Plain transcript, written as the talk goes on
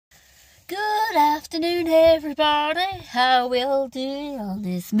Good afternoon, everybody. How we all doing on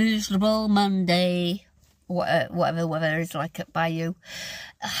this miserable Monday? Whatever weather is like it by you.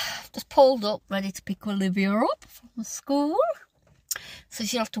 Just pulled up, ready to pick Olivia up from school. So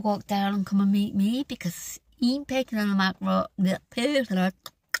she'll have to walk down and come and meet me because he ain't picking on the macro.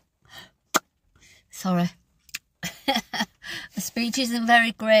 Sorry. The speech isn't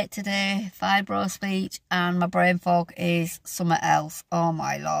very great today. Fibro speech, and my brain fog is something else. Oh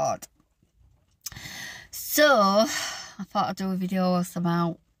my lord. So, I thought I'd do a video whilst I'm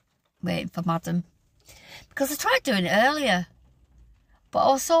out waiting for Madam. Because I tried doing it earlier. But I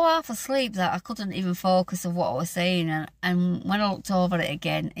was so half asleep that I couldn't even focus on what I was saying. And when I looked over it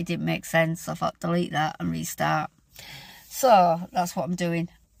again, it didn't make sense. So I thought, delete that and restart. So, that's what I'm doing.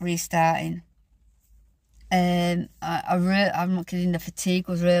 Restarting. I'm not kidding, the fatigue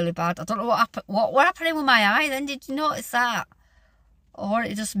was really bad. I don't know what happened. What happening with my eye then? Did you notice that? Or was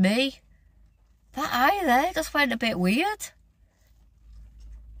it just me? That eye there just went a bit weird.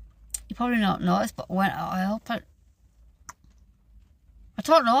 You probably not noticed, but when I opened, I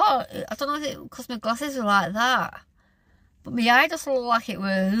don't know. I don't know if it because my glasses were like that, but my eye just looked like it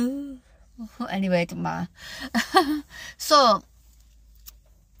was. Anyway, it doesn't matter. So,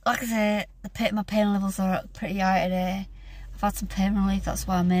 like I say, my pain levels are pretty high today. I've had some pain relief, that's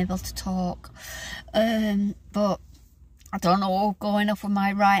why I'm able to talk. But I don't know what's going off with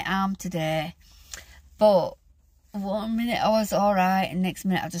my right arm today. But 1 minute I was alright, and next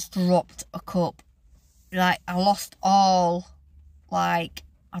minute I just dropped a cup. Like, I lost all, like,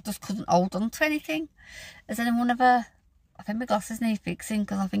 I just couldn't hold on to anything. Has anyone ever, I think my glasses need fixing,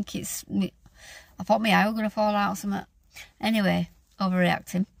 because I think I thought my eye was going to fall out or something. Anyway,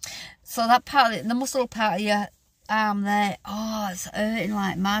 overreacting. So that part of the muscle part of your arm there, oh, it's hurting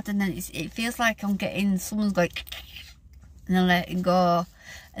like mad, and then it feels like I'm getting, someone's going, and then letting go,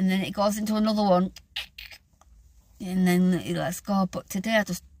 and then it goes into another one, and then it lets go. But today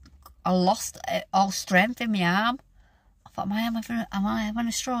I lost all strength in my arm. I thought, am I having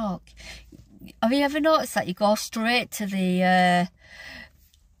a stroke? Have you ever noticed that you go straight to the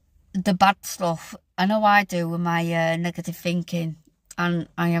bad stuff? I know I do with my negative thinking, and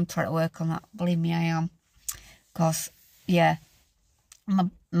I am trying to work on that. Believe me, I am. Because, yeah,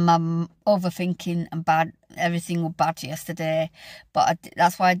 my overthinking and everything was bad yesterday. But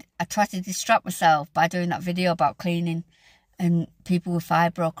that's why I tried to distract myself by doing that video about cleaning and people with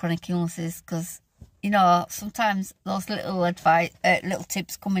fibro, chronic illnesses. Because, you know, sometimes those little little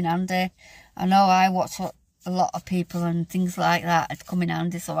tips come in handy. I know I watch a lot of people and things like that. It's come in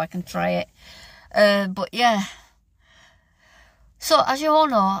handy, so I can try it. But yeah. So, as you all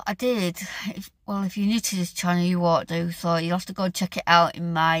know, I did. If you're new to this channel, you won't do. So, you'll have to go check it out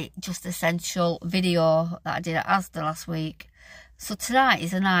in my Just Essential video that I did at Asda last week. So, tonight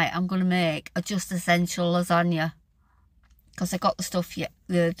is the night I'm going to make a Just Essential lasagna. Because I got the stuff the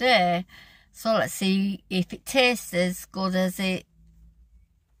other day. So, let's see if it tastes as good as it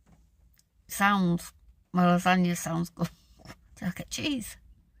sounds. My lasagna sounds good. Did I get cheese?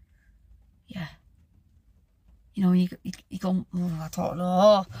 Yeah. You know, you go, oh, I don't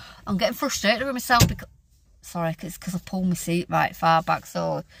know. I'm getting frustrated with myself because, sorry, it's because I pulled my seat right far back,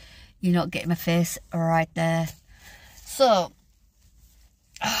 so you're not getting my face right there. So,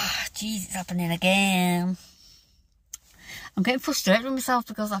 jeez, it's happening again. I'm getting frustrated with myself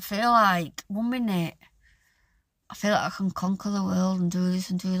because I feel like 1 minute, I feel like I can conquer the world and do this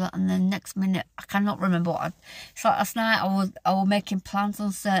and do that, and then next minute I cannot remember what it's like. Last night I was making plans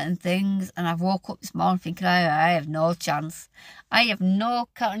on certain things, and I woke up this morning thinking I have no chance. I have no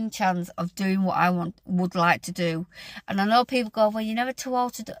cutting chance of doing what I would like to do. And I know people go, well, you're never too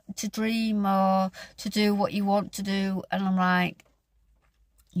old to dream or to do what you want to do, and I'm like,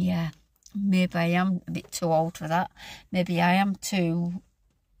 yeah, maybe I am a bit too old for that. Maybe I am too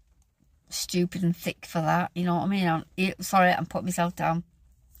stupid and thick for that, you know what I mean? Sorry, I'm putting myself down.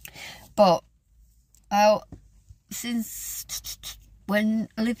 But since when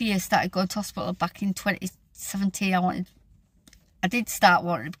Olivia started going to hospital back in 2017, I did start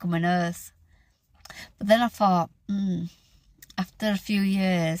wanting to become a nurse. But then I thought, after a few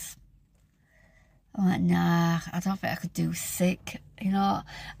years, I'm like, nah, I don't think I could do sick, you know?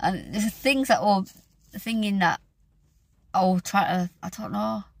 And there's things that were thinking that I will try to, I don't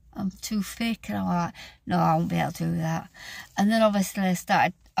know, I'm too thick, and I'm like, no, I won't be able to do that. And then obviously I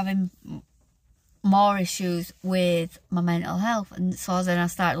started having more issues with my mental health, and so then I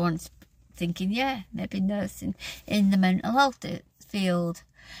started thinking, yeah, maybe nursing in the mental health field.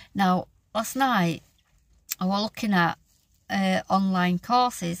 Now, last night I was looking at online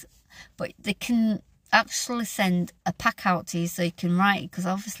courses, but they can actually send a pack out to you so you can write, because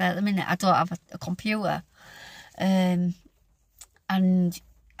obviously at the minute I don't have a computer, and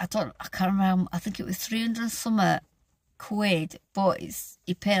I can't remember, I think it was 300 and something quid, but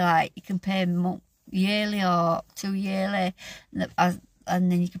you can pay yearly or 2 yearly,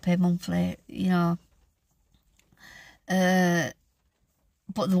 and then you can pay monthly, you know.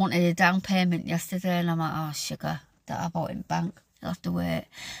 But they wanted a down payment yesterday, and I'm like, oh sugar, that I bought in bank, you'll have to wait.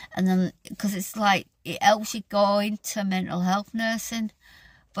 And then, because it's like, it helps you go into mental health nursing.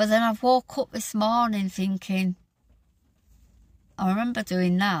 But then I woke up this morning thinking, I remember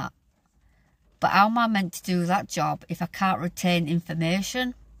doing that, but how am I meant to do that job if I can't retain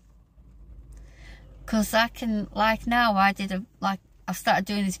information? Because I can, like now, I started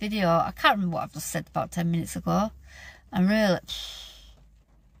doing this video, I can't remember what I've just said about 10 minutes ago. I'm really,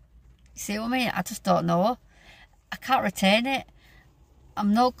 you see what I mean? I just don't know. I can't retain it.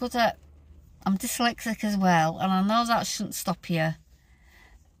 I'm no good at, I'm dyslexic as well, and I know that shouldn't stop you,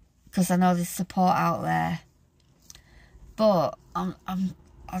 because I know there's support out there. But I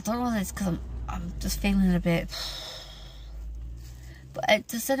don't know this, because I'm just feeling a bit. But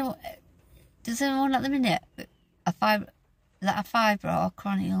does anyone at the minute a fibro or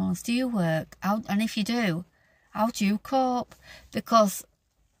chronic illness, do you work? And if you do, how do you cope? Because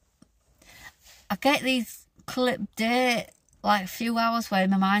I get these clip day, like a few hours where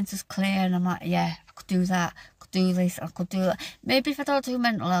my mind's just clear, and I'm like, yeah, I could do that, I could do this, I could do that. Maybe if I don't do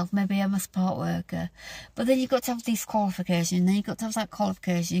mental health, maybe I'm a support worker. But then you've got to have these qualifications, then you've got to have that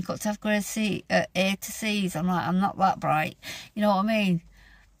qualification, you've got to have grade C, A to C's. I'm like, I'm not that bright. You know what I mean?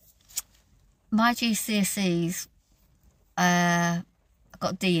 My GCSEs, I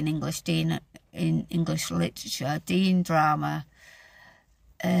got D in English, D in English literature, D in drama,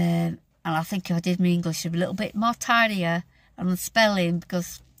 and I think if I did my English a little bit more tidier, and the spelling,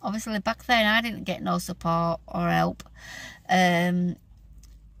 because obviously back then I didn't get no support or help, and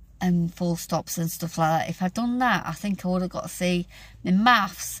full stops and stuff like that. If I'd done that, I think I would have got to see. My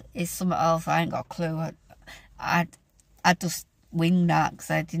maths is something else, I ain't got a clue. I just winged that because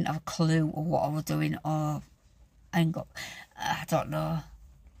I didn't have a clue of what I was doing, or I don't know.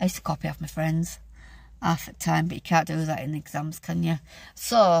 I used to copy off my friends half the time, but you can't do that in exams, can you?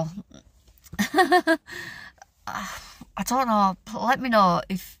 So I don't know, let me know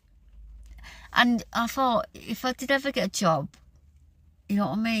if, and I thought, if I did ever get a job, you know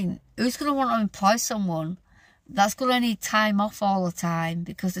what I mean, who's going to want to employ someone that's going to need time off all the time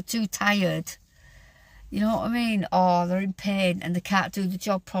because they're too tired, you know what I mean, or they're in pain and they can't do the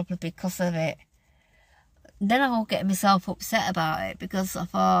job properly because of it? Then I won't get myself upset about it, because I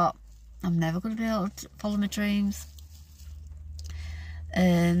thought, I'm never going to be able to follow my dreams.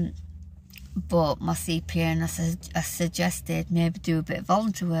 But my CPN, I suggested maybe do a bit of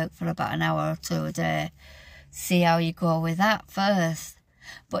volunteer work for about an hour or two a day. See how you go with that first.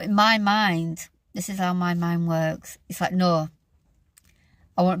 But in my mind, this is how my mind works. It's like, no,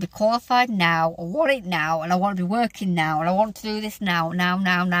 I want to be qualified now, I want it now, and I want to be working now, and I want to do this now.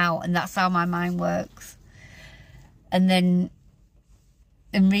 And that's how my mind works. And then,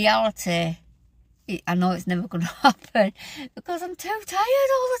 in reality, I know it's never going to happen because I'm too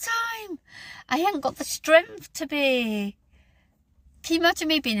tired all the time. I ain't got the strength to be. Can you imagine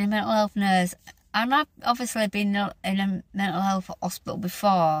me being a mental health nurse? And I've obviously been in a mental health hospital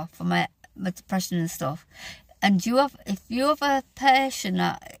before for my depression and stuff. And if you have a patient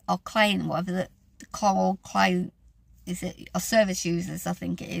or client, whatever the client is, it, or service users, I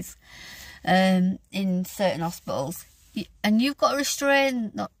think it is, in certain hospitals, and you've got to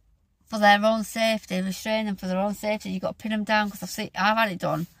restrain for their own safety, restrain them for their own safety. You've got to pin them down, because I've had it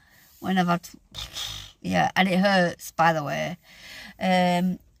done when I've had, yeah, and it hurts, by the way.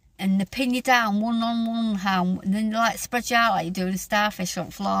 And they pin you down one on one hand, and then they like spread you out like you're doing a starfish on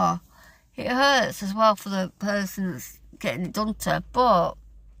the floor. It hurts as well for the person that's getting it done to, but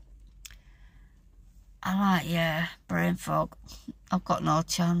I like, yeah, brain fog. I've got no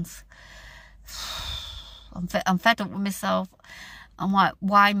chance. I'm fed up with myself. I'm like,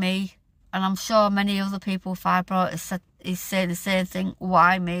 why me? And I'm sure many other people with fibro is saying the same thing,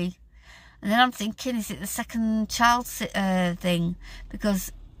 why me? And then I'm thinking, is it the second child thing?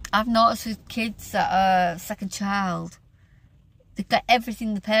 Because I've noticed with kids that are second child, they've got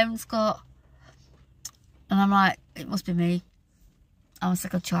everything the parents got. And I'm like, it must be me. I'm a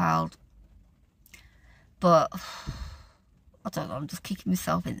second child. But I don't know, I'm just kicking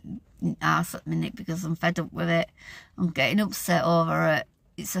myself in the arse at the minute because I'm fed up with it. I'm getting upset over it.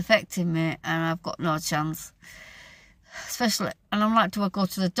 It's affecting me and I've got no chance. Especially, and I'm like, do I go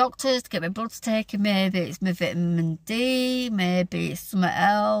to the doctors to get my bloods taken? Maybe it's my vitamin D, maybe it's something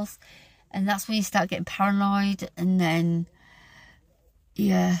else. And that's when you start getting paranoid, and then,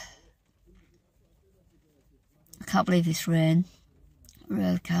 yeah. I can't believe this rain. I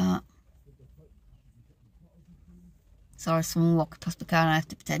really can't. Sorry, someone walking past the car and I have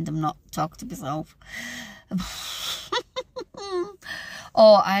to pretend I'm not talking to myself.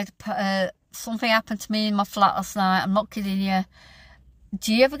 Oh, I had something happened to me in my flat last night. I'm not kidding you.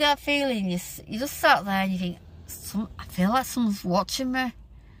 Do you ever get that feeling? You just sat there and you think, I feel like someone's watching me.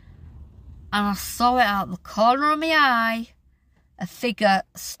 And I saw it out the corner of my eye. A figure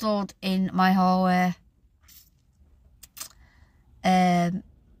stood in my hallway. And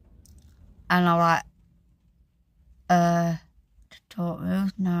I'm like, don't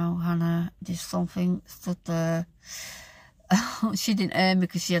move now, Hannah. There's something stood there. She didn't hear me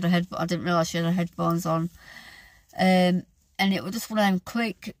because she had I didn't realise she had her headphones on. And it was just one of them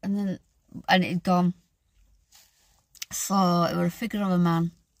quick, and it had gone. So it was a figure of a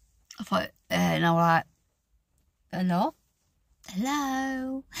man. I thought, and I was like, hello?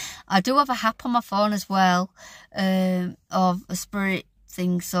 Hello? I do have a app on my phone as well, of a spirit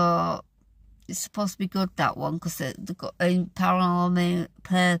thing, so it's supposed to be good, that one, because in parallel,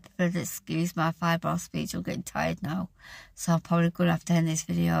 excuse my fibro speech, I'm getting tired now, so I'm probably going to have to end this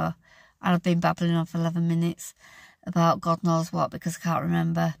video. And I've been babbling on for 11 minutes about God knows what, because I can't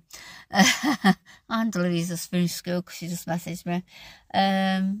remember. And Louise just finished school because she just messaged me.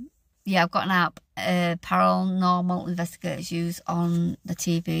 Yeah, I've got an app, Paranormal Investigators use on the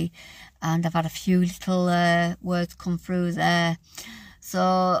TV, and I've had a few little words come through there.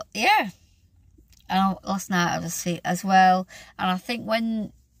 So, yeah. And last night I just see it as well. And I think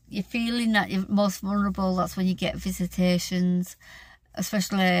when you're feeling that you're most vulnerable, that's when you get visitations.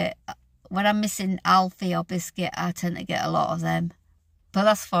 Especially when I'm missing Alfie or Biscuit, I tend to get a lot of them. But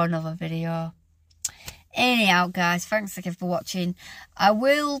that's for another video. Anyhow, guys, thanks again for watching. I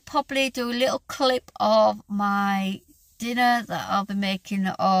will probably do a little clip of my dinner that I'll be making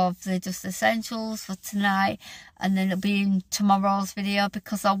of the Just Essentials for tonight, and then it'll be in tomorrow's video,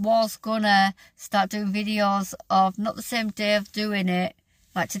 because I was gonna start doing videos of not the same day of doing it.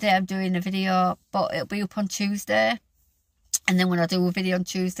 Like today I'm doing a video, but it'll be up on Tuesday, and then when I do a video on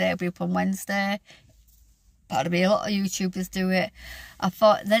Tuesday it'll be up on Wednesday. But there'll be a lot of YouTubers do it. I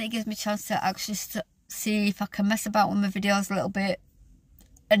thought then it gives me a chance to actually see if I can mess about with my videos a little bit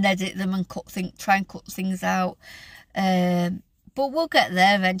and edit them and try and cut things out. But we'll get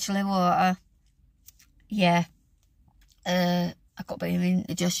there eventually, won't I? Yeah. I got a bit of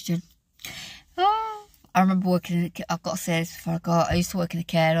indigestion. Oh, I remember working I've got to say this before I used to work in a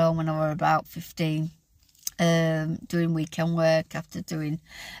care home when I was about 15. Doing weekend work after doing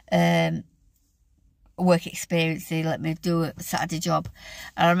work experience. They let me do a Saturday job.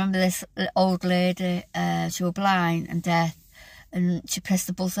 And I remember this old lady, she was blind and deaf, and she pressed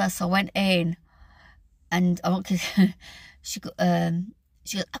the buzzer, so I went in, and she goes, I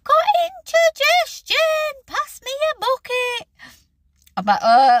got indigestion, pass me a bucket. I'm like,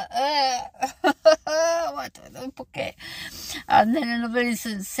 what do I do, bucket? And then another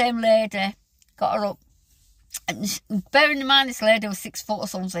instance, same lady, got her up, and bearing in mind this lady was 6 foot or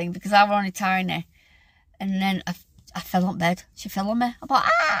something, because I was only tiny, and then I fell on bed. She fell on me. I'm like,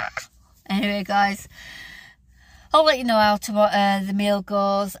 ah! Anyway, guys, I'll let you know how the meal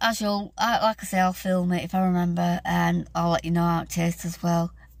goes. As like I say, I'll film it if I remember, and I'll let you know how it tastes as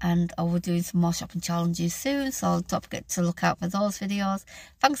well. And I will be doing some more shopping challenges soon, so don't forget to look out for those videos.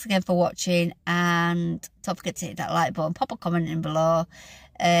 Thanks again for watching, and don't forget to hit that like button, pop a comment in below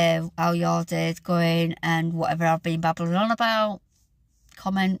how your day's going and whatever I've been babbling on about.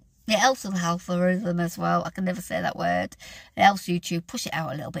 Comment. It helps with the algorithm as well. I can never say that word. It helps YouTube push it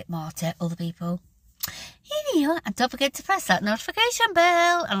out a little bit more to other people. Anyway, and don't forget to press that notification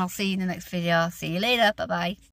bell, and I'll see you in the next video. See you later. Bye bye.